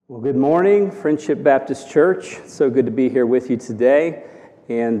Well, good morning, Friendship Baptist Church. So good to be here with you today.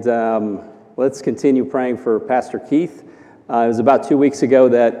 And let's continue praying for Pastor Keith. It was about 2 weeks ago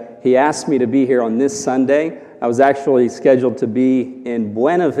that he asked me to be here on this Sunday. I was actually scheduled to be in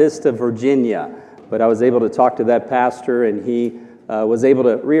Buena Vista, Virginia, but I was able to talk to that pastor, and he was able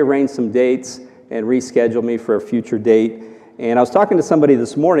to rearrange some dates and reschedule me for a future date. And I was talking to somebody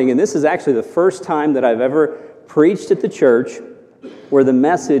this morning, and this is actually the first time that I've ever preached at the church where the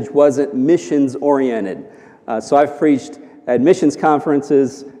message wasn't missions-oriented. So I've preached at missions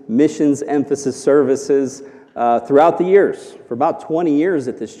conferences, missions emphasis services throughout the years, for about 20 years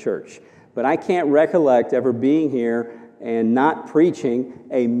at this church. But I can't recollect ever being here and not preaching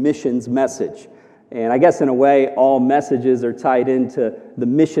a missions message. And I guess in a way, all messages are tied into the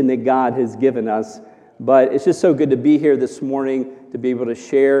mission that God has given us. But it's just so good to be here this morning to be able to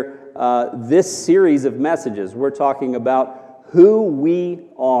share this series of messages. We're talking about who we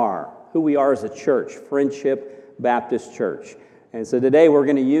are as a church, Friendship Baptist Church. And so today we're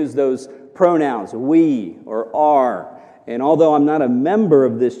going to use those pronouns, we or are. And although I'm not a member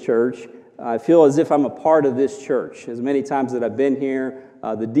of this church, I feel as if I'm a part of this church. As many times that I've been here,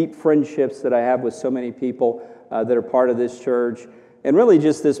 the deep friendships that I have with so many people that are part of this church, and really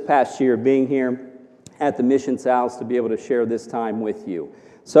just this past year being here at the Missions House to be able to share this time with you.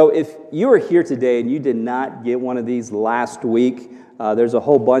 So if you are here today and you did not get one of these last week, there's a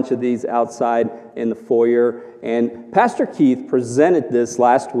whole bunch of these outside in the foyer. And Pastor Keith presented this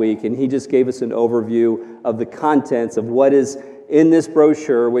last week, and he just gave us an overview of the contents of what is in this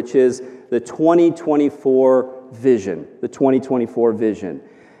brochure, which is the 2024 vision, the 2024 vision.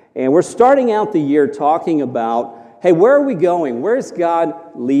 And we're starting out the year talking about, hey, where are we going? Where is God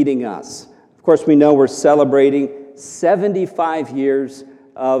leading us? Of course, we know we're celebrating 75 years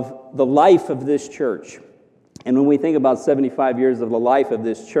of the life of this church. And when we think about 75 years of the life of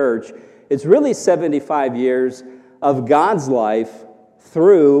this church, it's really 75 years of God's life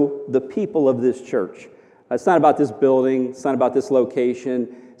through the people of this church. It's not about this building. It's not about this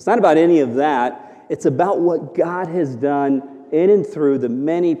location. It's not about any of that. It's about what God has done in and through the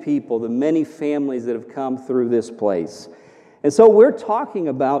many people, the many families that have come through this place. And so we're talking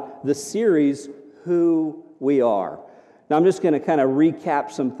about the series, Who We Are. Now, I'm just going to kind of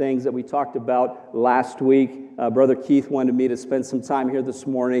recap some things that we talked about last week. Brother Keith wanted me to spend some time here this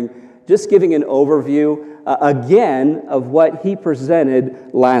morning just giving an overview, again, of what he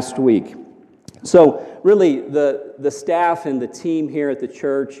presented last week. So, really, the staff and the team here at the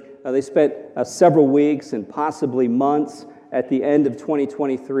church, they spent several weeks and possibly months at the end of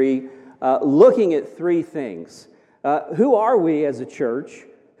 2023 looking at three things. Who are we as a church?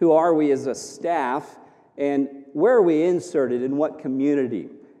 Who are we as a staff? And where are we inserted, in what community?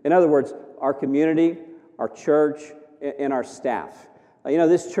 In other words, our community, our church, and our staff.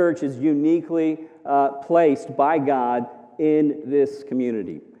 This church is uniquely placed by God in this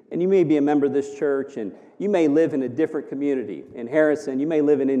community. And you may be a member of this church, and you may live in a different community. In Harrison, you may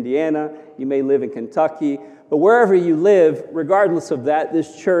live in Indiana, you may live in Kentucky, but wherever you live, regardless of that,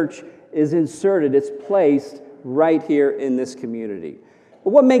 this church is inserted, it's placed right here in this community. But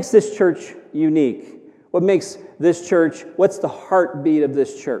what makes this church unique? What makes this church, what's the heartbeat of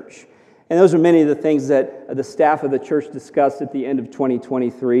this church? And those are many of the things that the staff of the church discussed at the end of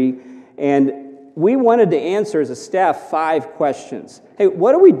 2023. And we wanted to answer as a staff 5 questions. Hey,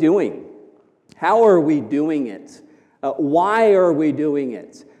 what are we doing? How are we doing it? Why are we doing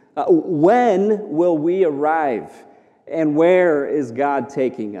it? When will we arrive? And where is God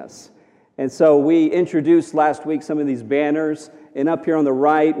taking us? And so we introduced last week some of these banners. And up here on the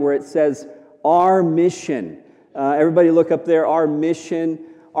right where it says, our mission. Everybody look up there, our mission.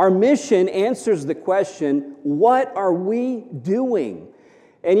 Our mission answers the question, what are we doing?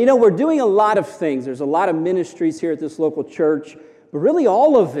 And we're doing a lot of things. There's a lot of ministries here at this local church, but really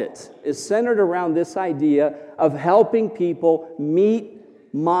all of it is centered around this idea of helping people meet,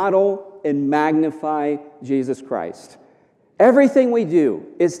 model, and magnify Jesus Christ. Everything we do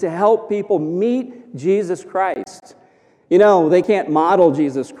is to help people meet Jesus Christ. They can't model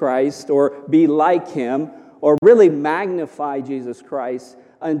Jesus Christ or be like Him or really magnify Jesus Christ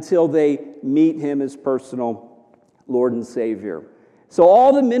until they meet Him as personal Lord and Savior. So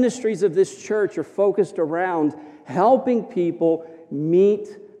all the ministries of this church are focused around helping people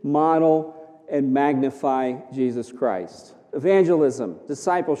meet, model, and magnify Jesus Christ. Evangelism,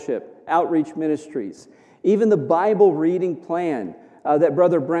 discipleship, outreach ministries, even the Bible reading plan that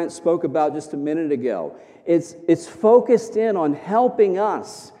Brother Brent spoke about just a minute ago. It's focused in on helping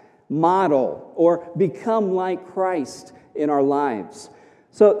us model or become like Christ in our lives.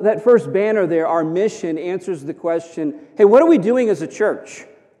 So that first banner there, our mission, answers the question, hey, what are we doing as a church?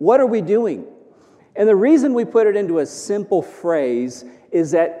 What are we doing? And the reason we put it into a simple phrase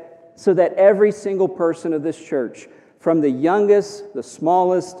is that so that every single person of this church, from the youngest, the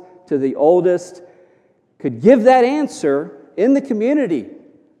smallest, to the oldest, could give that answer in the community.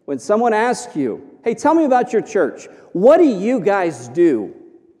 When someone asks you, hey, tell me about your church. What do you guys do?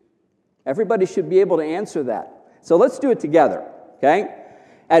 Everybody should be able to answer that. So let's do it together, okay?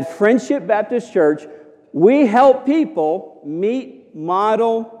 At Friendship Baptist Church, we help people meet,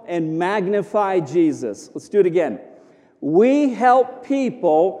 model, and magnify Jesus. Let's do it again. We help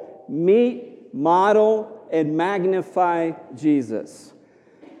people meet, model, and magnify Jesus.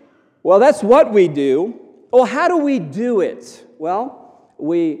 Well, that's what we do. Well, how do we do it? Well,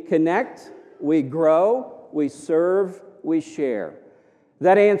 we connect, we grow, we serve, we share.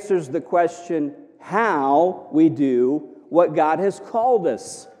 That answers the question how we do what God has called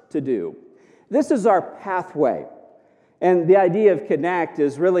us to do. This is our pathway. And the idea of connect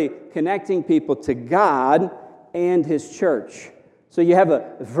is really connecting people to God and His church. So you have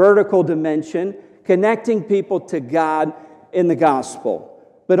a vertical dimension, connecting people to God in the gospel,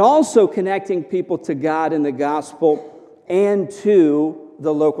 but also connecting people to God in the gospel and to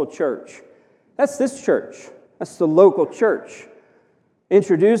the local church. That's this church. That's the local church.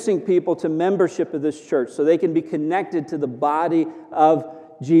 Introducing people to membership of this church so they can be connected to the body of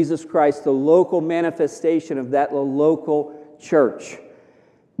Jesus Christ, the local manifestation of that local church.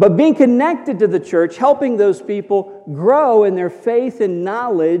 But being connected to the church, helping those people grow in their faith and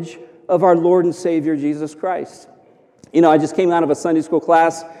knowledge of our Lord and Savior, Jesus Christ. You know, I just came out of a Sunday school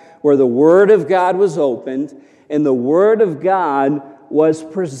class where the Word of God was opened and the Word of God was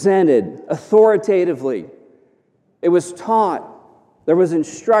presented authoritatively. It was taught. There was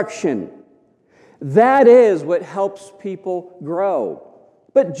instruction. That is what helps people grow.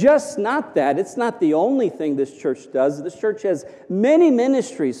 But just not that. It's not the only thing this church does. This church has many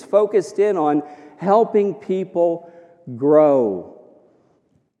ministries focused in on helping people grow.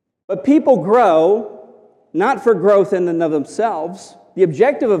 But people grow not for growth in and of themselves. The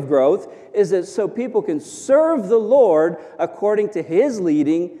objective of growth is that so people can serve the Lord according to His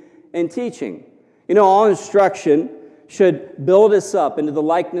leading and teaching. You know, all instruction should build us up into the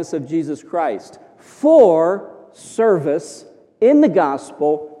likeness of Jesus Christ for service in the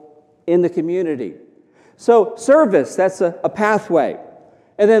gospel, in the community. So service, that's a pathway.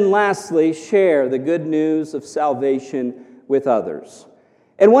 And then lastly, share the good news of salvation with others.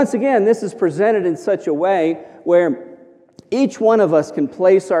 And once again, this is presented in such a way where each one of us can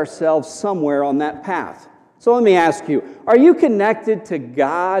place ourselves somewhere on that path. So let me ask you, are you connected to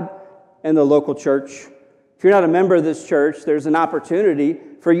God and the local church? If you're not a member of this church, there's an opportunity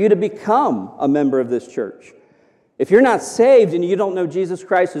for you to become a member of this church. If you're not saved and you don't know Jesus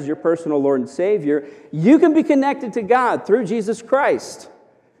Christ as your personal Lord and Savior, you can be connected to God through Jesus Christ.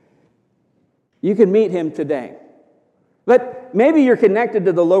 You can meet Him today. But maybe you're connected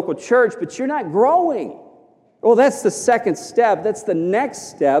to the local church, but you're not growing. Well, that's the second step. That's the next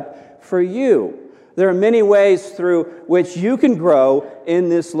step for you. There are many ways through which you can grow in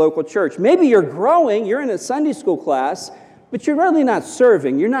this local church. Maybe you're growing, you're in a Sunday school class, but you're really not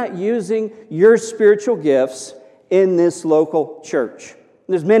serving. You're not using your spiritual gifts in this local church.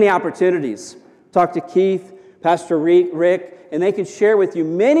 There's many opportunities. Talk to Keith, Pastor Rick, and they can share with you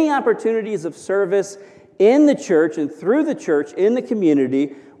many opportunities of service in the church and through the church in the community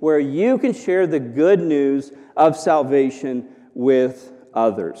where you can share the good news of salvation with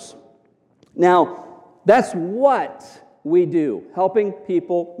others. Now, that's what we do, helping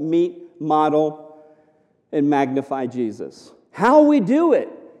people meet, model, and magnify Jesus. How we do it,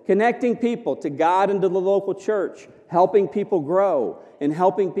 connecting people to God and to the local church, helping people grow, and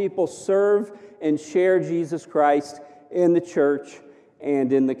helping people serve and share Jesus Christ in the church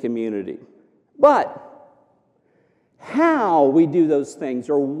and in the community. But how we do those things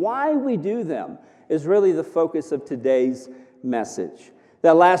or why we do them is really the focus of today's message.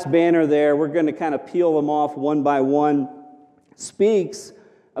 That last banner there, we're going to kind of peel them off one by one, speaks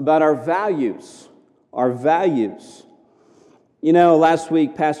about our values. Our values. You know, last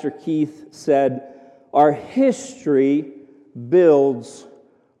week, Pastor Keith said, our history builds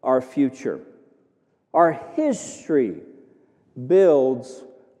our future. Our history builds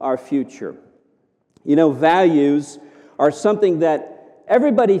our future. You know, values are something that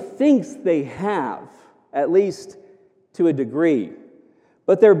everybody thinks they have, at least to a degree.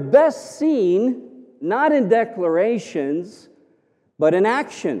 But they're best seen not in declarations, but in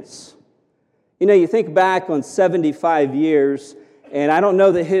actions. You know, you think back on 75 years, and I don't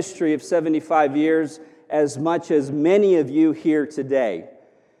know the history of 75 years as much as many of you here today.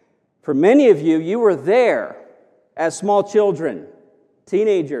 For many of you, you were there as small children,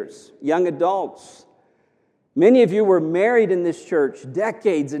 teenagers, young adults. Many of you were married in this church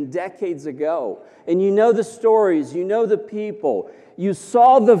decades and decades ago, and you know the stories, you know the people, you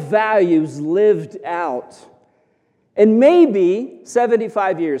saw the values lived out. And maybe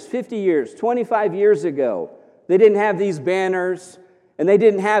 75 years, 50 years, 25 years ago, they didn't have these banners, and they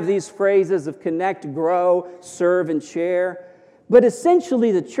didn't have these phrases of connect, grow, serve, and share. But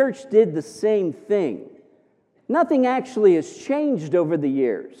essentially, the church did the same thing. Nothing actually has changed over the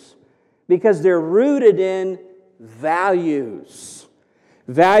years because they're rooted in values.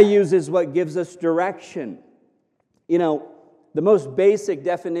 Values is what gives us direction. You know, the most basic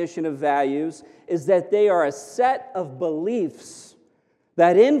definition of values is that they are a set of beliefs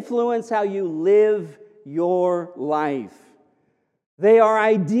that influence how you live your life. They are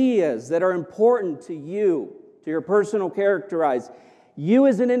ideas that are important to you, to your personal characterize. You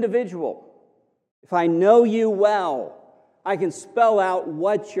as an individual. If I know you well, I can spell out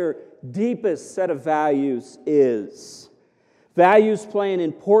what your deepest set of values is. Values play an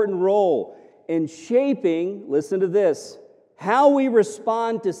important role in shaping, listen to this, how we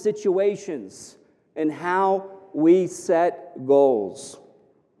respond to situations and how we set goals.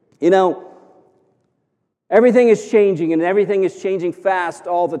 You know, everything is changing, and everything is changing fast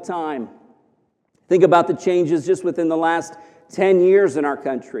all the time. Think about the changes just within the last 10 years in our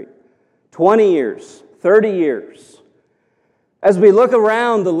country, 20 years, 30 years. As we look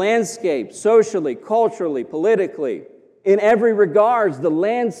around the landscape, socially, culturally, politically, in every regards, the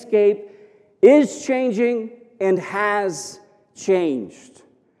landscape is changing and has changed.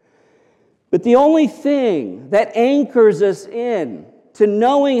 But the only thing that anchors us in to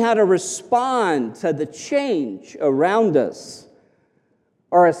knowing how to respond to the change around us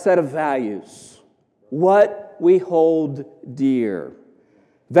are a set of values, what we hold dear.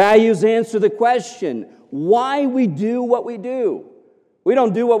 Values answer the question, why we do what we do. We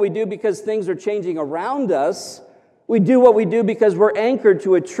don't do what we do because things are changing around us. We do what we do because we're anchored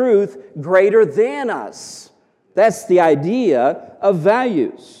to a truth greater than us. That's the idea of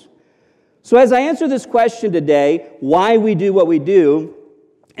values. So as I answer this question today, why we do what we do,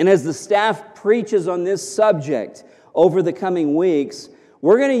 and as the staff preaches on this subject over the coming weeks,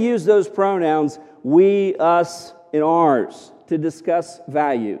 we're going to use those pronouns, we, us, and ours, to discuss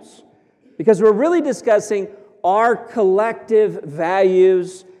values. Because we're really discussing our collective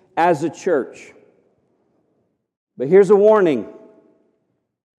values as a church. But here's a warning.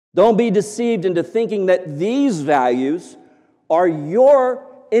 Don't be deceived into thinking that these values are your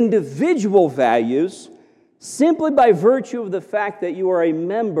individual values simply by virtue of the fact that you are a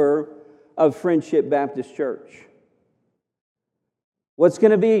member of Friendship Baptist Church. What's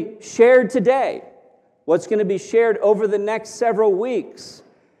going to be shared today, what's going to be shared over the next several weeks,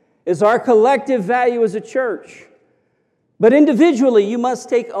 is our collective value as a church. But individually, you must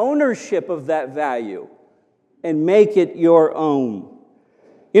take ownership of that value and make it your own.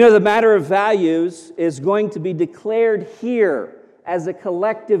 You know, the matter of values is going to be declared here as a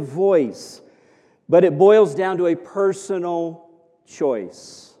collective voice, but it boils down to a personal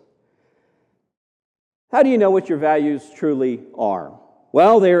choice. How do you know what your values truly are?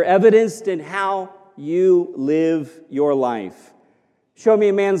 Well, they're evidenced in how you live your life. Show me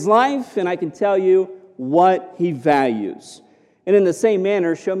a man's life, and I can tell you what he values. And in the same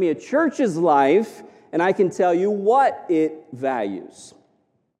manner, show me a church's life, and I can tell you what it values.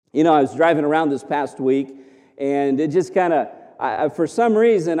 You know, I was driving around this past week, and it just kind of, for some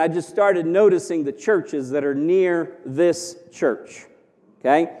reason, I just started noticing the churches that are near this church,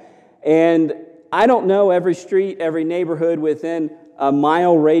 okay? And I don't know every street, every neighborhood within a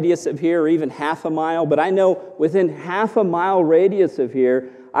mile radius of here, or even half a mile, but I know within half a mile radius of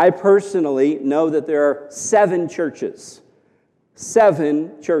here, I personally know that there are 7 churches.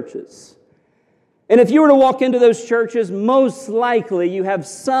 7 churches. And if you were to walk into those churches, most likely you have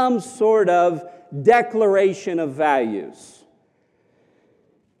some sort of declaration of values.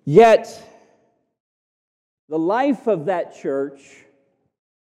 Yet, the life of that church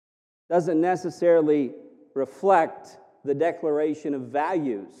doesn't necessarily reflect the declaration of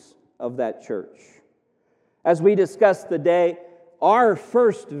values of that church. As we discussed today, our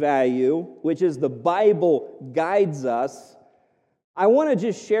first value, which is the Bible guides us, I want to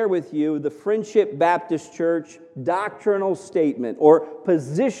just share with you the Friendship Baptist Church doctrinal statement or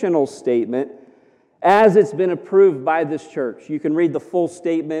positional statement as it's been approved by this church. You can read the full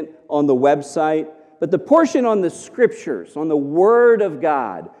statement on the website, but the portion on the Scriptures, on the Word of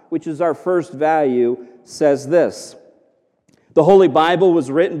God, which is our first value, says this: the Holy Bible was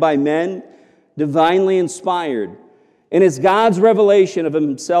written by men, divinely inspired, and is God's revelation of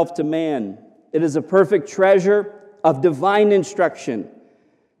Himself to man. It is a perfect treasure of divine instruction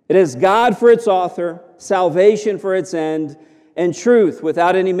It has God for its author, salvation for its end, and truth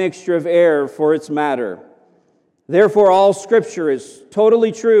without any mixture of error for its matter. Therefore, all Scripture is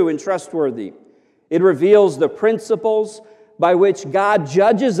totally true and trustworthy. It reveals the principles by which God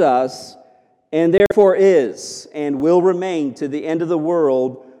judges us, and therefore is and will remain to the end of the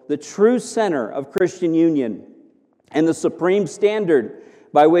world the true center of Christian union and the supreme standard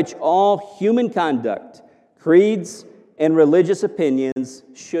by which all human conduct, creeds, and religious opinions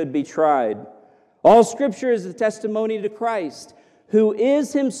should be tried. All Scripture is a testimony to Christ, who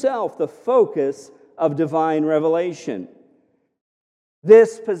is Himself the focus of divine revelation.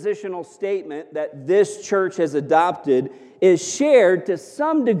 This positional statement that this church has adopted is shared to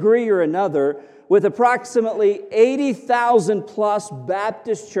some degree or another with approximately 80,000 plus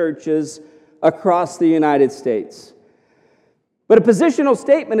Baptist churches across the United States. But a positional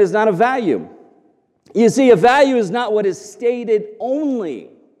statement is not a value. You see, a value is not what is stated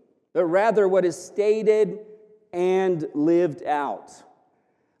only, but rather what is stated and lived out.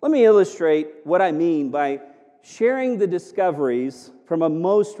 Let me illustrate what I mean by sharing the discoveries from a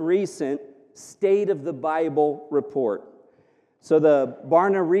most recent State of the Bible report. So the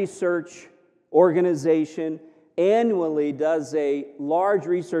Barna Research Organization annually does a large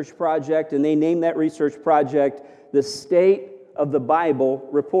research project, and they name that research project the State of the Bible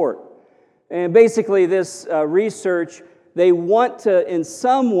Report. And basically this research, they want to in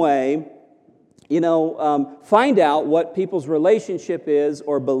some way find out what people's relationship is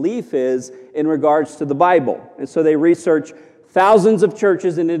or belief is in regards to the Bible. And so they research thousands of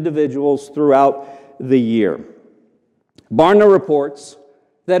churches and individuals throughout the year. Barna reports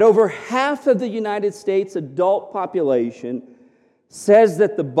that over half of the United States adult population says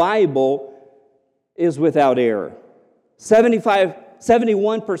that the Bible is without error.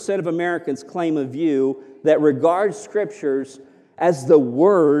 71% of Americans claim a view that regards Scriptures as the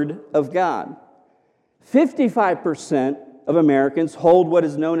Word of God. 55% of Americans hold what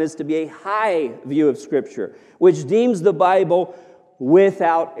is known as to be a high view of Scripture, which deems the Bible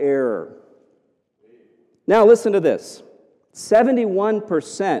without error. Now listen to this.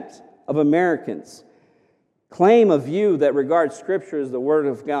 71% of Americans claim a view that regards Scripture as the Word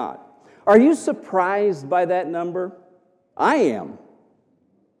of God. Are you surprised by that number? I am.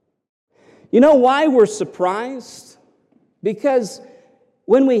 You know why we're surprised? Because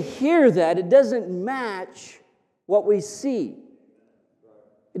when we hear that, it doesn't match what we see.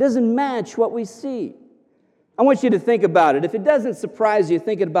 It doesn't match what we see. I want you to think about it. If it doesn't surprise you,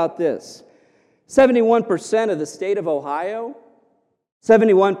 think about this. 71% of the state of Ohio,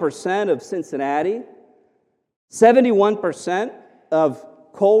 71% of Cincinnati, 71% of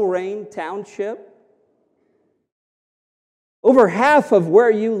Coleraine Township, over half of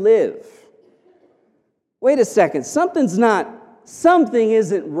where you live. Wait a second, something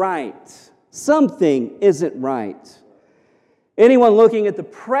isn't right. Something isn't right. Anyone looking at the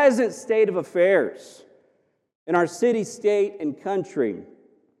present state of affairs in our city, state, and country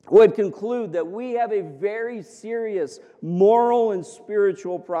would conclude that we have a very serious moral and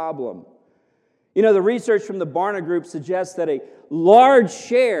spiritual problem. You know, the research from the Barna Group suggests that a large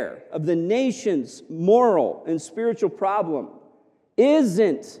share of the nation's moral and spiritual problem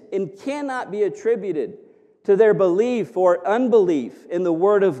isn't and cannot be attributed to their belief or unbelief in the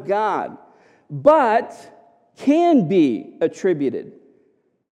Word of God, but can be attributed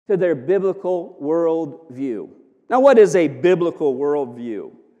to their biblical worldview. Now, what is a biblical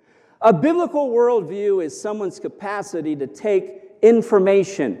worldview? A biblical worldview is someone's capacity to take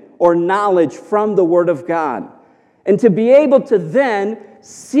information or knowledge from the Word of God and to be able to then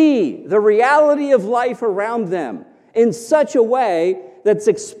see the reality of life around them in such a way that's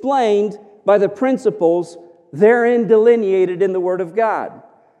explained by the principles therein delineated in the Word of God.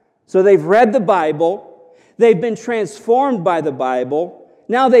 So they've read the Bible, they've been transformed by the Bible,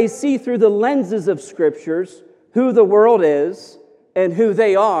 now they see through the lenses of Scriptures who the world is and who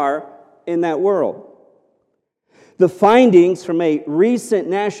they are in that world. The findings from a recent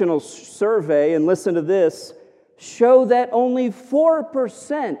national survey, and listen to this, show that only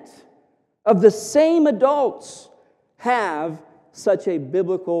 4% of the same adults have such a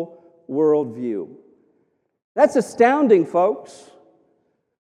biblical worldview. That's astounding, folks.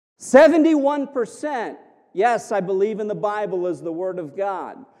 71%, yes, I believe in the Bible as the Word of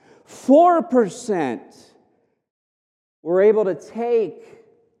God. 4% were able to take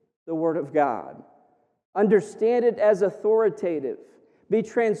the Word of God, understand it as authoritative, be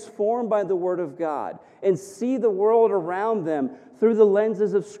transformed by the Word of God, and see the world around them through the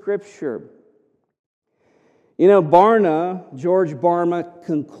lenses of Scripture. You know, George Barna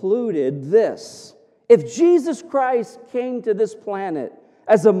concluded this: if Jesus Christ came to this planet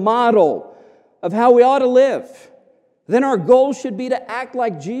as a model of how we ought to live, then our goal should be to act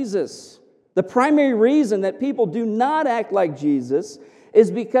like Jesus. The primary reason that people do not act like Jesus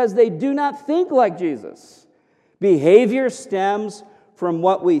is because they do not think like Jesus. Behavior stems from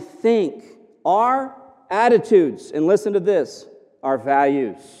what we think, our attitudes, and listen to this, our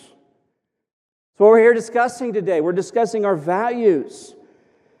values. So what we're here discussing today, we're discussing our values.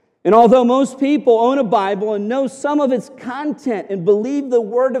 And although most people own a Bible and know some of its content and believe the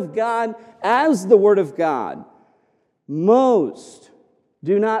Word of God as the Word of God, most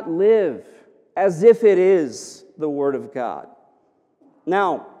do not live as if it is the Word of God.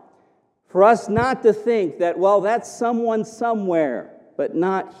 Now, for us not to think that, well, that's someone somewhere, but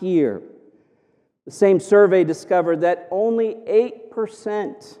not here. The same survey discovered that only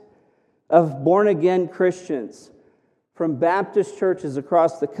 8% of born-again Christians from Baptist churches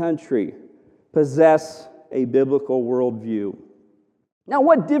across the country possess a biblical worldview. Now,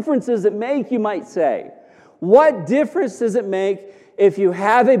 what difference does it make, you might say? What difference does it make if you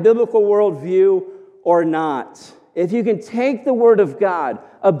have a biblical worldview or not? If you can take the Word of God,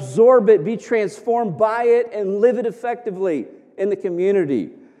 absorb it, be transformed by it, and live it effectively in the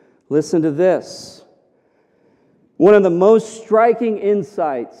community. Listen to this. One of the most striking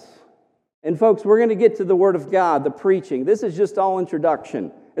insights, and folks, we're going to get to the Word of God, the preaching. This is just all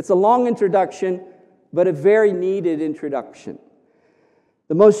introduction. It's a long introduction, but a very needed introduction.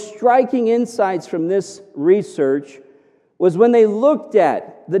 The most striking insights from this research was when they looked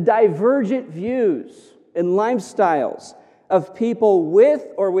at the divergent views and lifestyles of people with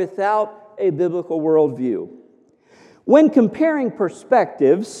or without a biblical worldview. When comparing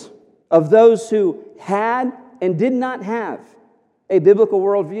perspectives of those who had and did not have a biblical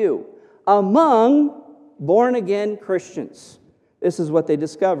worldview among born-again Christians, this is what they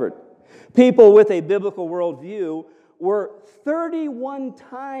discovered. People with a biblical worldview were 31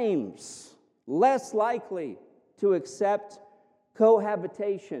 times less likely to accept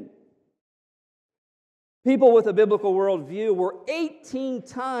cohabitation. People with a biblical worldview were 18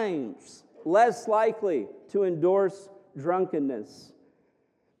 times less likely to endorse drunkenness.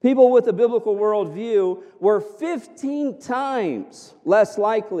 People with a biblical worldview were 15 times less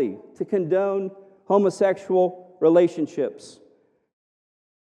likely to condone homosexual relationships.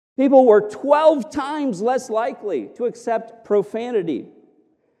 People were 12 times less likely to accept profanity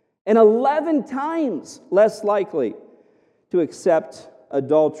and 11 times less likely to accept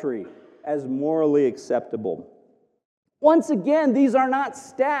adultery as morally acceptable. Once again, these are not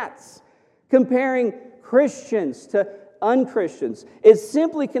stats comparing Christians to unchristians. It's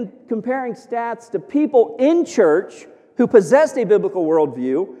simply comparing stats to people in church who possessed a biblical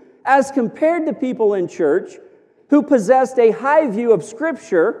worldview as compared to people in church who possessed a high view of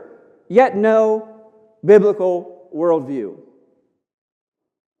Scripture, yet no biblical worldview.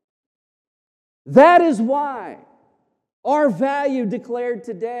 That is why our value declared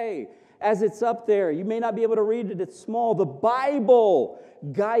today, as it's up there, you may not be able to read it, it's small. The Bible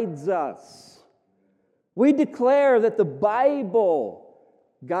guides us. We declare that the Bible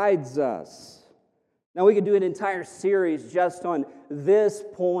guides us. Now, we could do an entire series just on this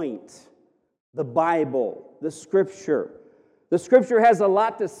point, the Bible, the Scripture. The Scripture has a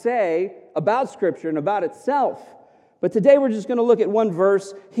lot to say about Scripture and about itself. But today we're just going to look at one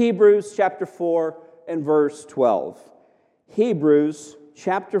verse, Hebrews chapter 4 and verse 12. Hebrews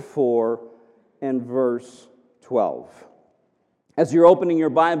chapter 4 and verse 12. As you're opening your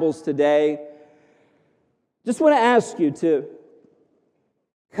Bibles today, just want to ask you to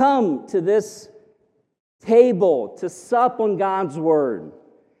come to this table to sup on God's Word.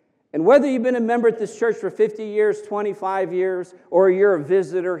 And whether you've been a member at this church for 50 years, 25 years, or you're a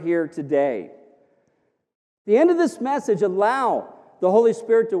visitor here today, at the end of this message, allow the Holy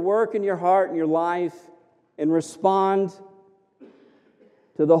Spirit to work in your heart and your life and respond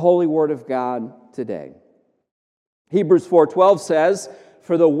to the holy Word of God today. Hebrews 4:12 says,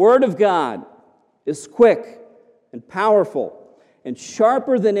 "For the Word of God is quick and powerful and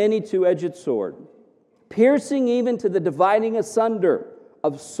sharper than any two-edged sword, piercing even to the dividing asunder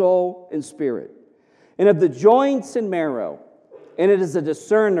of soul and spirit, and of the joints and marrow, and it is a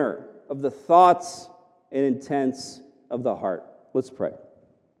discerner of the thoughts and intents of the heart." Let's pray.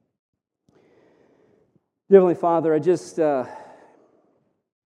 Dear Heavenly Father, I just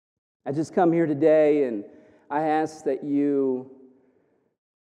come here today and I ask that you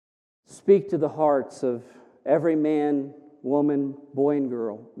speak to the hearts of every man, woman, boy, and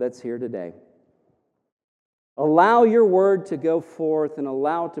girl that's here today. Allow your word to go forth and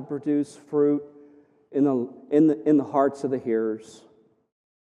allow it to produce fruit in the hearts of the hearers.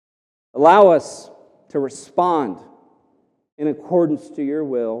 Allow us to respond in accordance to your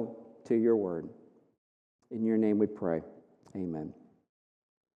will, to your word. In your name we pray. Amen.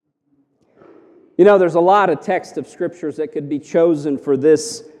 You know, there's a lot of text of scriptures that could be chosen for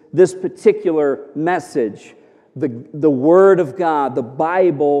this particular message. The Word of God, the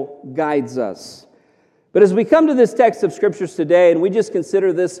Bible, guides us. But as we come to this text of scriptures today, and we just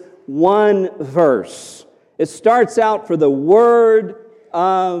consider this one verse, it starts out for the Word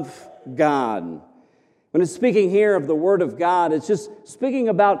of God. When it's speaking here of the Word of God, it's just speaking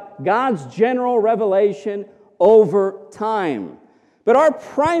about God's general revelation over time. But our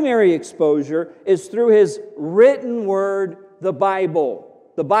primary exposure is through His written Word, the Bible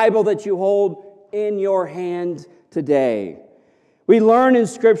that you hold in your hand today. We learn in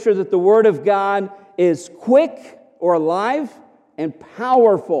Scripture that the Word of God is quick or alive and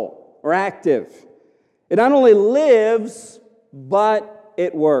powerful or active. It not only lives, but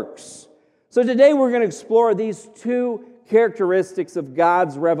it works. So today we're going to explore these two characteristics of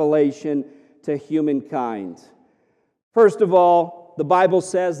God's revelation to humankind. First of all, the Bible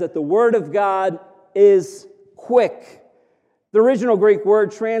says that the Word of God is quick. The original Greek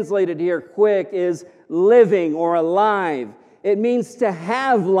word translated here, quick, is living or alive. It means to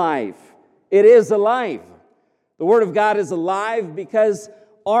have life. It is alive. The Word of God is alive because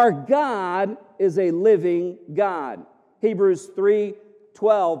our God is a living God. Hebrews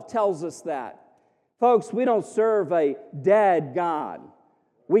 3:12 tells us that. Folks, we don't serve a dead God.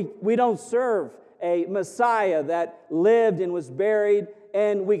 We don't serve a Messiah that lived and was buried,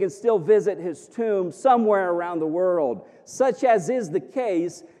 and we can still visit His tomb somewhere around the world, such as is the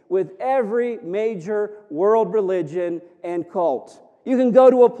case with every major world religion and cult. You can go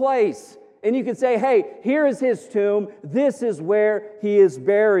to a place and you can say, hey, here is His tomb. This is where He is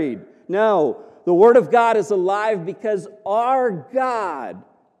buried. No, the Word of God is alive because our God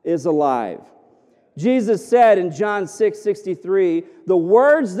is alive. Jesus said in John 6:63, the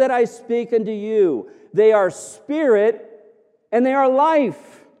words that I speak unto you, they are spirit and they are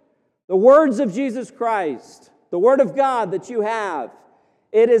life. The words of Jesus Christ, the Word of God that you have,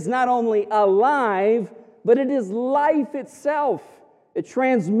 it is not only alive, but it is life itself. It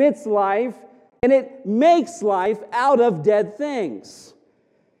transmits life and it makes life out of dead things.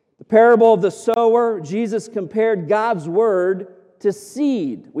 The parable of the sower, Jesus compared God's Word to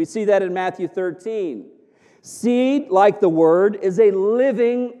seed. We see that in Matthew 13. Seed, like the Word, is a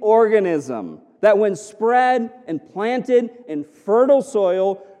living organism that when spread and planted in fertile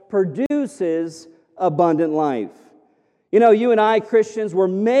soil produces abundant life. You know, you and I, Christians, were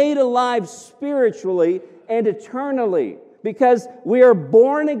made alive spiritually and eternally because we are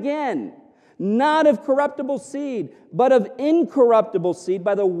born again, not of corruptible seed, but of incorruptible seed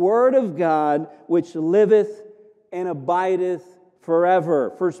by the Word of God, which liveth and abideth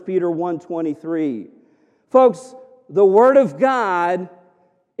forever. 1 Peter 1:23. Folks, the Word of God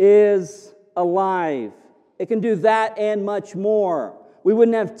is alive. It can do that and much more. We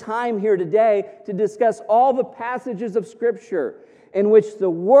wouldn't have time here today to discuss all the passages of Scripture in which the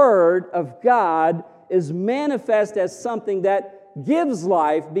Word of God is manifest as something that gives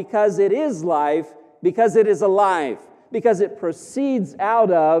life because it is life, because it is alive, because it proceeds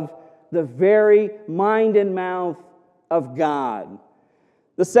out of the very mind and mouth of God.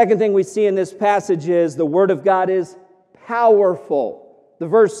 The second thing we see in this passage is the Word of God is powerful. The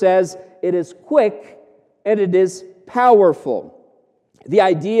verse says it is quick and it is powerful. The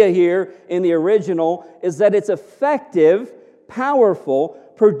idea here in the original is that it's effective, powerful,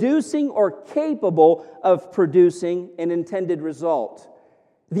 producing or capable of producing an intended result.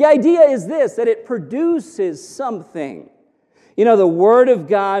 The idea is this, that it produces something. You know, the Word of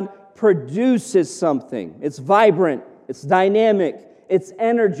God produces something. It's vibrant, it's dynamic, it's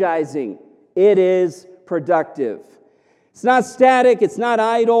energizing, it is productive. It's not static, it's not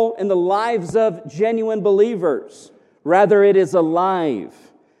idle in the lives of genuine believers. Rather, it is alive.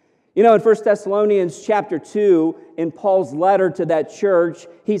 You know, in 1 Thessalonians chapter 2, in Paul's letter to that church,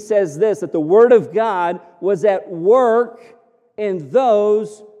 he says this, that the Word of God was at work in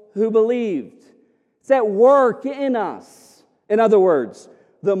those who believed. It's at work in us. In other words,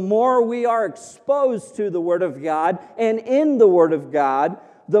 the more we are exposed to the Word of God and in the Word of God,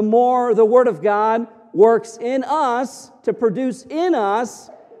 the more the Word of God works in us to produce in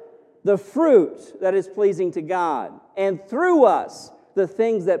us the fruit that is pleasing to God, and through us the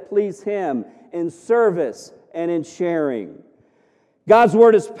things that please Him in service and in sharing. God's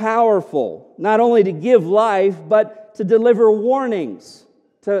Word is powerful, not only to give life, but to deliver warnings,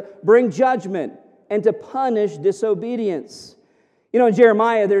 to bring judgment, and to punish disobedience. You know, in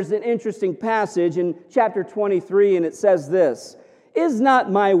Jeremiah, there's an interesting passage in chapter 23, and it says this, "Is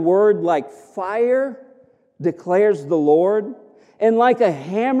not my word like fire, declares the Lord, and like a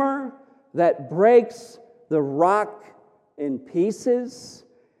hammer that breaks the rock in pieces.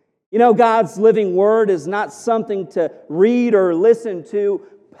 You know, God's living word is not something to read or listen to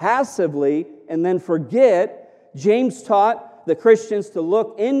passively and then forget. James taught the Christians to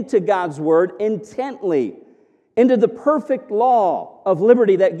look into God's word intently, into the perfect law of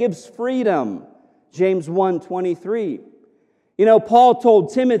liberty that gives freedom. James 1:23. You know, Paul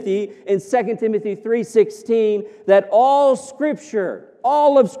told Timothy in 2 Timothy 3:16 that all of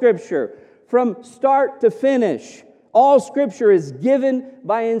Scripture, from start to finish, all Scripture is given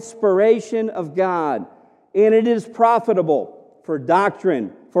by inspiration of God, and it is profitable for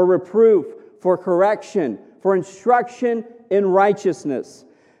doctrine, for reproof, for correction, for instruction in righteousness,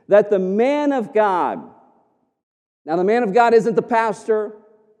 that the man of God, now the man of God isn't the pastor,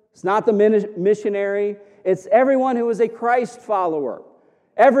 it's not the missionary, it's everyone who is a Christ follower,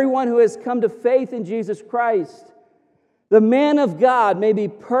 everyone who has come to faith in Jesus Christ. The man of God may be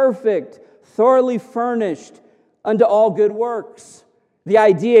perfect, thoroughly furnished unto all good works. The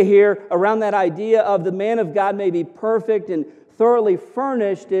idea here, around that idea of the man of God may be perfect and thoroughly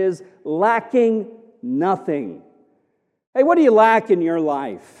furnished, is lacking nothing. Hey, what do you lack in your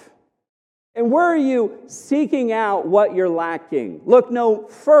life? And where are you seeking out what you're lacking? Look no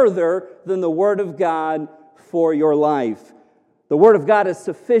further than the Word of God for your life. The Word of God is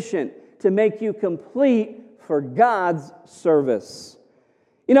sufficient to make you complete for God's service.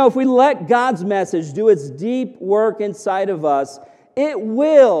 You know, if we let God's message do its deep work inside of us, it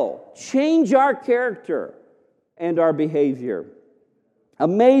will change our character and our behavior.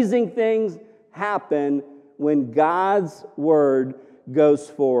 Amazing things happen when God's Word goes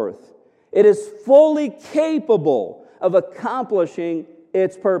forth. It is fully capable of accomplishing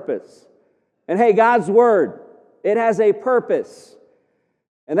its purpose. And hey, God's Word, it has a purpose.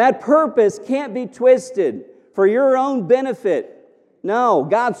 And that purpose can't be twisted for your own benefit. No,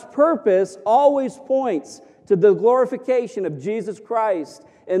 God's purpose always points to the glorification of Jesus Christ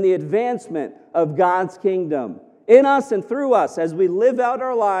and the advancement of God's kingdom in us and through us as we live out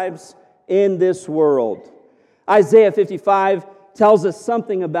our lives in this world. Isaiah 55 tells us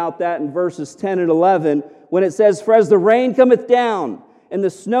something about that in verses 10 and 11 when it says, "For as the rain cometh down, and the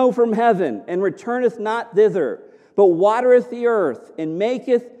snow from heaven, and returneth not thither, but watereth the earth, and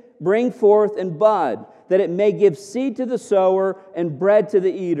maketh bring forth and bud, that it may give seed to the sower, and bread to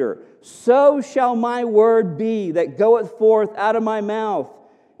the eater. So shall my word be that goeth forth out of my mouth.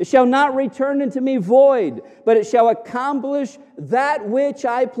 It shall not return unto me void, but it shall accomplish that which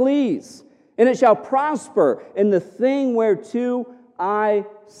I please, and it shall prosper in the thing whereto I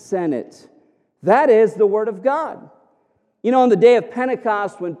sent it." That is the Word of God. You know, on the day of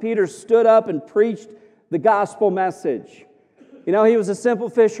Pentecost, when Peter stood up and preached the gospel message, you know, he was a simple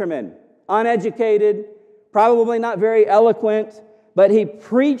fisherman, uneducated, probably not very eloquent, but he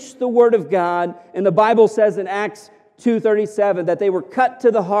preached the Word of God, and the Bible says in Acts 2:37 that they were cut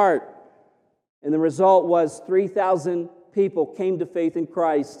to the heart, and the result was 3,000 people came to faith in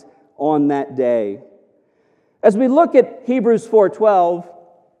Christ on that day. As we look at Hebrews 4:12,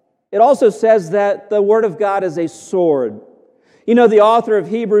 it also says that the Word of God is a sword. You know, the author of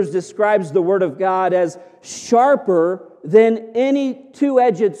Hebrews describes the Word of God as sharper than any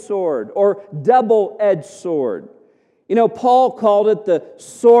two-edged sword or double-edged sword. You know, Paul called it the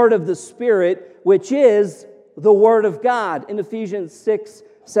sword of the Spirit, which is the Word of God in Ephesians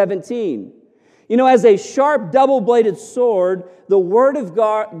 6:17. You know, as a sharp, double-bladed sword, the Word of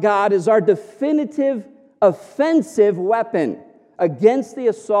God is our definitive offensive weapon against the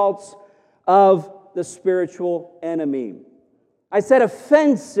assaults of the spiritual enemy. I said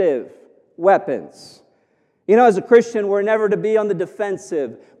offensive weapons. You know, as a Christian, we're never to be on the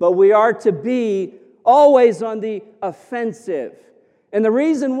defensive, but we are to be always on the offensive. And the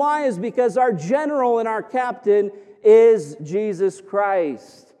reason why is because our general and our captain is Jesus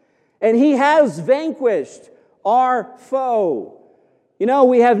Christ. And He has vanquished our foe. You know,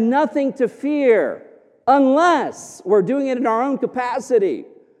 we have nothing to fear unless we're doing it in our own capacity,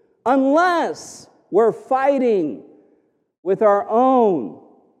 unless we're fighting with our own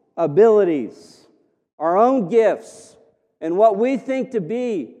abilities, our own gifts, and what we think to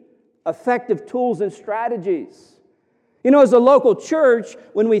be effective tools and strategies. You know, as a local church,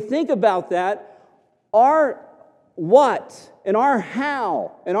 when we think about that, our what and our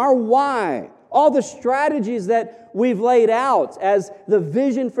how and our why, all the strategies that we've laid out as the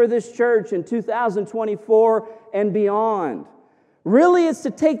vision for this church in 2024 and beyond, really is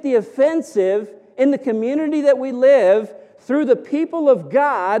to take the offensive in the community that we live through the people of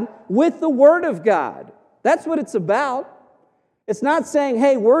God with the Word of God. That's what it's about. It's not saying,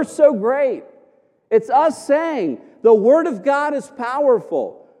 hey, we're so great, It's us saying the Word of God is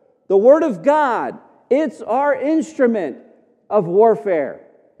powerful. The Word of God, it's our instrument of warfare.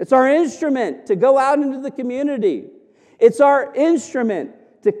 It's our instrument to go out into the community. It's our instrument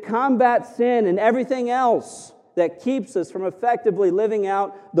to combat sin and everything else that keeps us from effectively living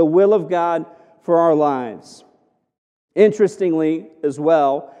out the will of God for our lives. Interestingly, as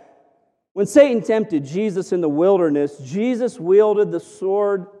well, when Satan tempted Jesus in the wilderness, Jesus wielded the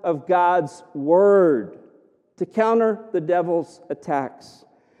sword of God's Word to counter the devil's attacks.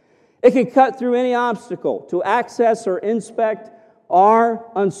 It can cut through any obstacle to access or inspect our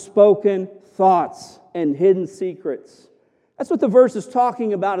unspoken thoughts and hidden secrets. That's what the verse is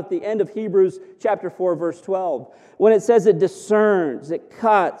talking about at the end of Hebrews chapter 4, verse 12. When it says it discerns, it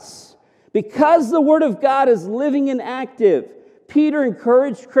cuts. Because the Word of God is living and active, Peter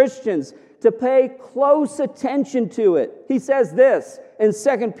encouraged Christians to pay close attention to it. He says this in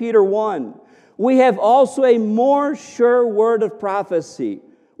 2 Peter 1, "We have also a more sure word of prophecy,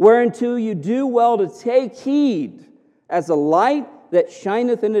 whereunto you do well to take heed, as a light that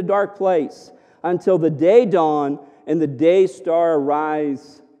shineth in a dark place, until the day dawn and the day star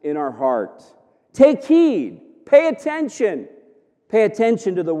arise in our heart." Take heed. Pay attention. Pay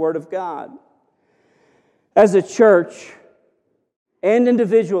attention to the Word of God. As a church and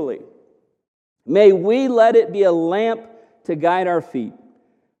individually, may we let it be a lamp to guide our feet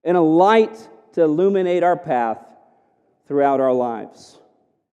and a light to illuminate our path throughout our lives.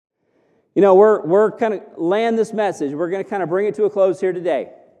 You know, we're kind of laying this message. We're going to kind of bring it to a close here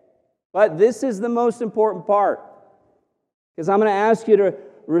today. But this is the most important part, because I'm going to ask you to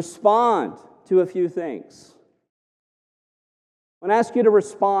respond to a few things. I'm going to ask you to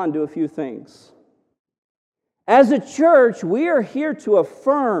respond to a few things. As a church, we are here to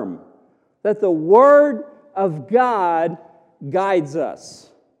affirm that the Word of God guides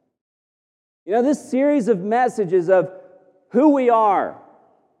us. You know, this series of messages of who we are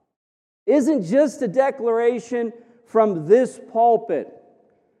isn't just a declaration from this pulpit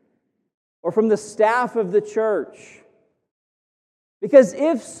or from the staff of the church. Because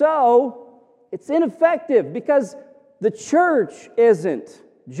if so, it's ineffective, because the church isn't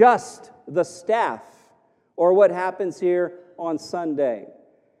just the staff or what happens here on Sunday.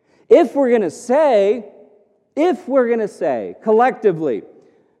 If we're going to say collectively,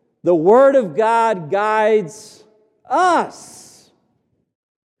 the Word of God guides us,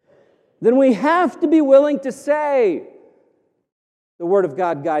 then we have to be willing to say, the Word of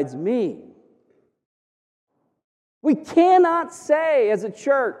God guides me. We cannot say as a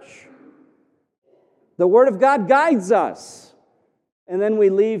church, the Word of God guides us, and then we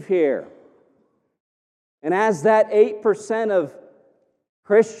leave here. And as that 8% of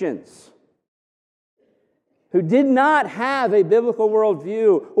Christians who did not have a biblical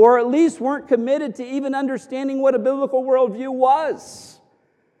worldview, or at least weren't committed to even understanding what a biblical worldview was.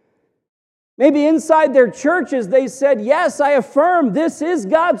 Maybe inside their churches they said, yes, I affirm this is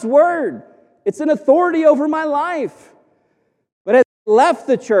God's Word. It's an authority over my life. But as they left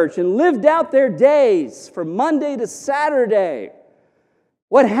the church and lived out their days from Monday to Saturday,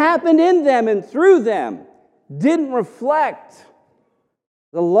 what happened in them and through them didn't reflect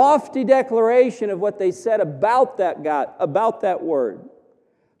the lofty declaration of what they said about that God, about that Word.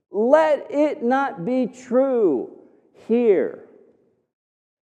 Let it not be true here.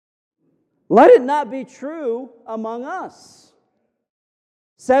 Let it not be true among us.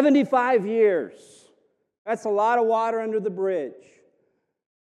 75 years. That's a lot of water under the bridge.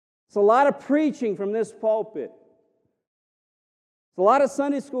 It's a lot of preaching from this pulpit. It's a lot of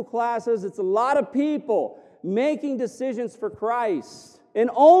Sunday school classes. It's a lot of people making decisions for Christ. And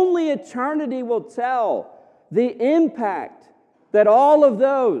only eternity will tell the impact that all of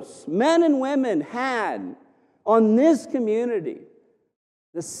those men and women had on this community,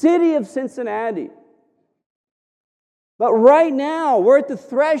 the city of Cincinnati. But right now, we're at the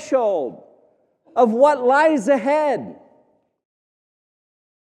threshold of what lies ahead.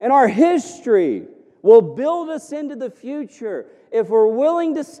 And our history will build us into the future if we're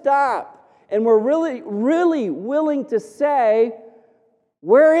willing to stop and we're really, really willing to say,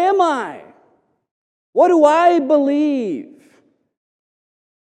 where am I? What do I believe?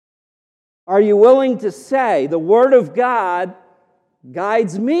 Are you willing to say, the Word of God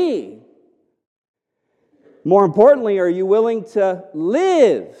guides me? More importantly, are you willing to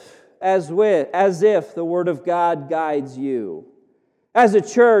live as if the Word of God guides you? As a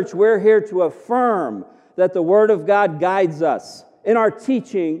church, we're here to affirm that the Word of God guides us in our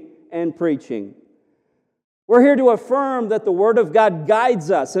teaching and preaching. We're here to affirm that the Word of God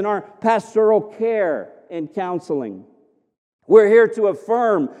guides us in our pastoral care and counseling. We're here to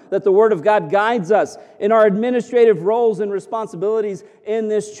affirm that the Word of God guides us in our administrative roles and responsibilities in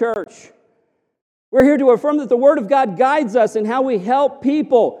this church. We're here to affirm that the Word of God guides us in how we help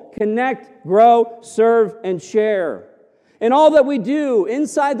people connect, grow, serve, and share. In all that we do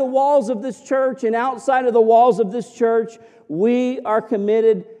inside the walls of this church and outside of the walls of this church, we are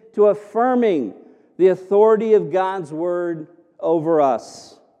committed to affirming the authority of God's Word over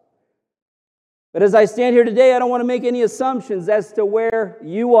us. But as I stand here today, I don't want to make any assumptions as to where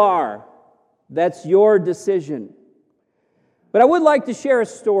you are. That's your decision. But I would like to share a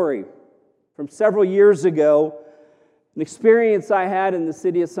story from several years ago, an experience I had in the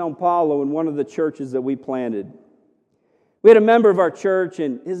city of São Paulo in one of the churches that we planted. We had a member of our church,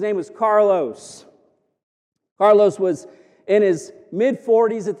 and his name was Carlos. Carlos was in his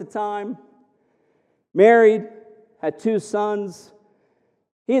mid-40s at the time, married, had 2 sons.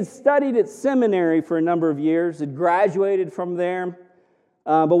 He had studied at seminary for a number of years, had graduated from there,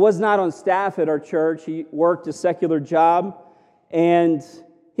 but was not on staff at our church. He worked a secular job, and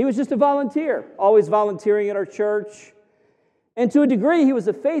he was just a volunteer, always volunteering at our church. And to a degree, he was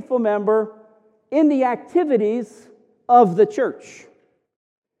a faithful member in the activities of the church.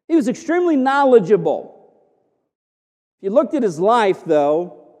 He was extremely knowledgeable. If you looked at his life,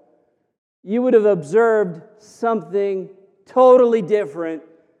 though, you would have observed something totally different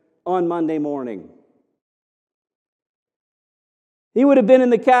on Monday morning. He would have been in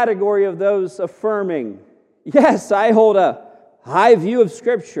the category of those affirming, yes, I hold a high view of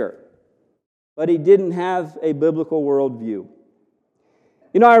Scripture, but he didn't have a biblical worldview.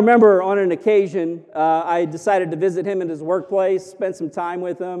 You know, I remember on an occasion, I decided to visit him in his workplace, spend some time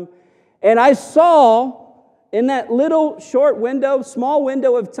with him, and I saw in that little short window, small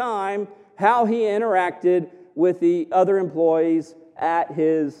window of time, how he interacted with the other employees at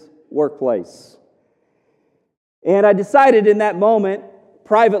his workplace. And I decided in that moment,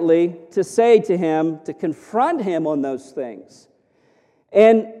 privately, to say to him, to confront him on those things.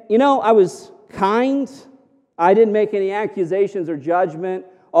 And, you know, I was kind. I didn't make any accusations or judgment.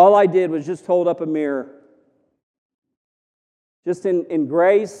 All I did was just hold up a mirror. Just in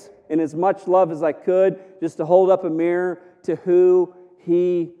grace and as much love as I could, just to hold up a mirror to who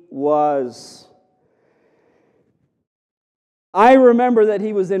he was. I remember that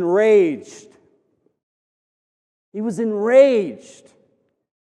he was enraged. He was enraged.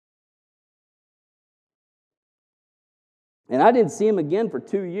 And I didn't see him again for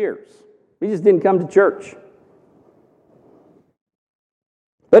 2 years. He just didn't come to church.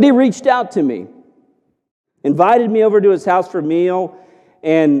 But he reached out to me, invited me over to his house for a meal,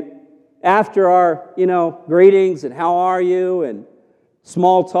 and after our, greetings and how are you and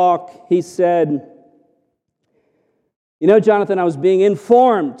small talk, he said, Jonathan, I was being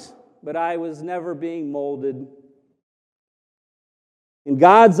informed, but I was never being molded. And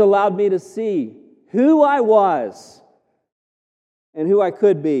God's allowed me to see who I was and who I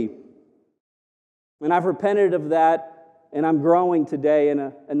could be. And I've repented of that, and I'm growing today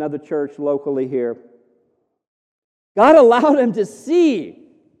in another church locally here. God allowed him to see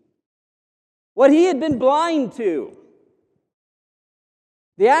what he had been blind to.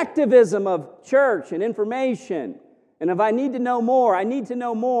 The activism of church and information. And if I need to know more, I need to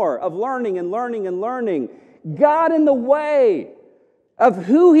know more of learning and learning and learning. God in the way of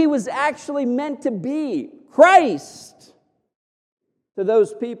who he was actually meant to be, Christ, to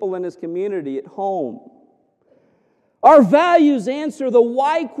those people in his community at home. Our values answer the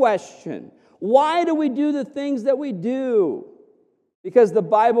why question. Why do we do the things that we do? Because the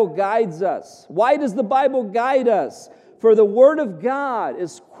Bible guides us. Why does the Bible guide us? For the Word of God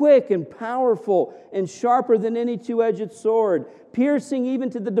is quick and powerful and sharper than any two-edged sword, piercing even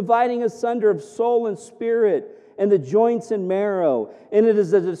to the dividing asunder of soul and spirit and the joints and marrow, and it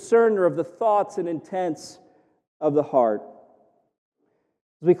is a discerner of the thoughts and intents of the heart.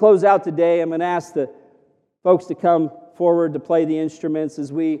 As we close out today, I'm going to ask the folks to come forward to play the instruments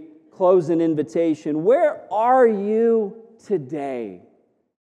as we close an invitation. Where are you today?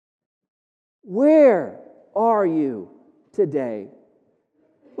 Where are you today?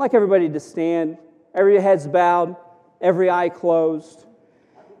 I'd like everybody to stand, every head's bowed, every eye closed.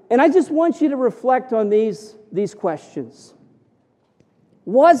 And I just want you to reflect on these questions.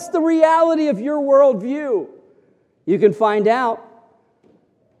 What's the reality of your worldview? You can find out.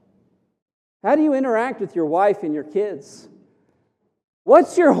 How do you interact with your wife and your kids?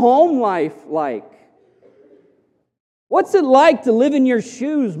 What's your home life like? What's it like to live in your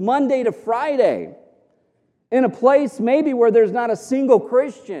shoes Monday to Friday in a place maybe where there's not a single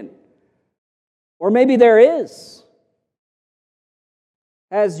Christian? Or maybe there is.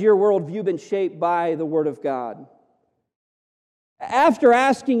 Has your worldview been shaped by the Word of God? After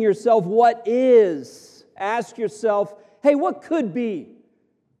asking yourself, what is? Ask yourself, hey, what could be?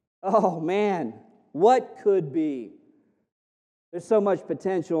 Oh, man, what could be? There's so much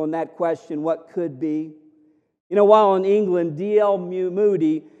potential in that question, what could be? You know, while in England, D.L.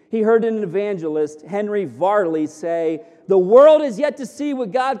 Moody, he heard an evangelist, Henry Varley, say, the world is yet to see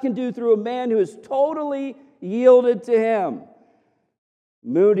what God can do through a man who is totally yielded to Him.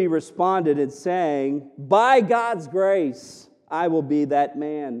 Moody responded in saying, by God's grace, I will be that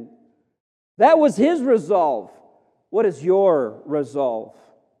man. That was his resolve. What is your resolve?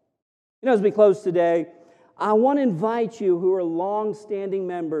 You know, as we close today, I want to invite you who are long-standing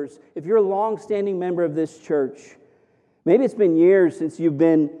members, if you're a long-standing member of this church, maybe it's been years since you've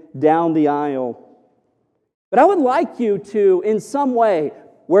been down the aisle, but I would like you to, in some way,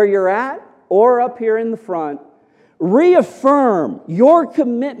 where you're at or up here in the front, reaffirm your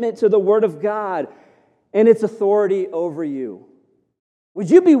commitment to the Word of God and its authority over you. Would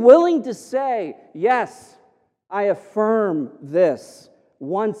you be willing to say, yes, I affirm this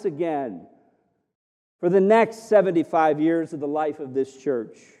once again for the next 75 years of the life of this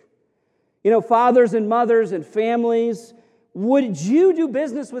church? You know, fathers and mothers and families, would you do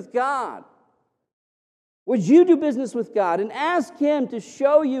business with God? Would you do business with God and ask Him to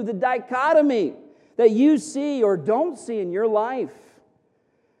show you the dichotomy that you see or don't see in your life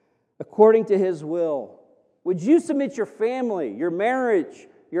according to His will? Would you submit your family, your marriage,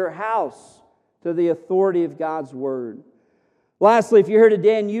 your house to the authority of God's Word? Lastly, if you're here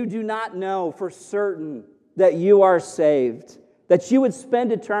today and you do not know for certain that you are saved, that you would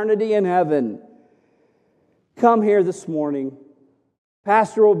spend eternity in heaven, come here this morning.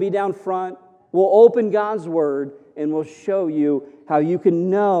 Pastor will be down front. We'll open God's Word and we'll show you how you can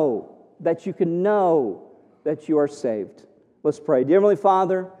know that you are saved. Let's pray. Dear Heavenly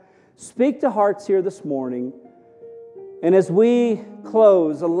Father, speak to hearts here this morning. And as we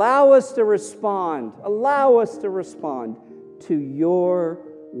close, allow us to respond. Allow us to respond to your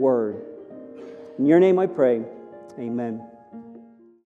Word. In your name I pray. Amen.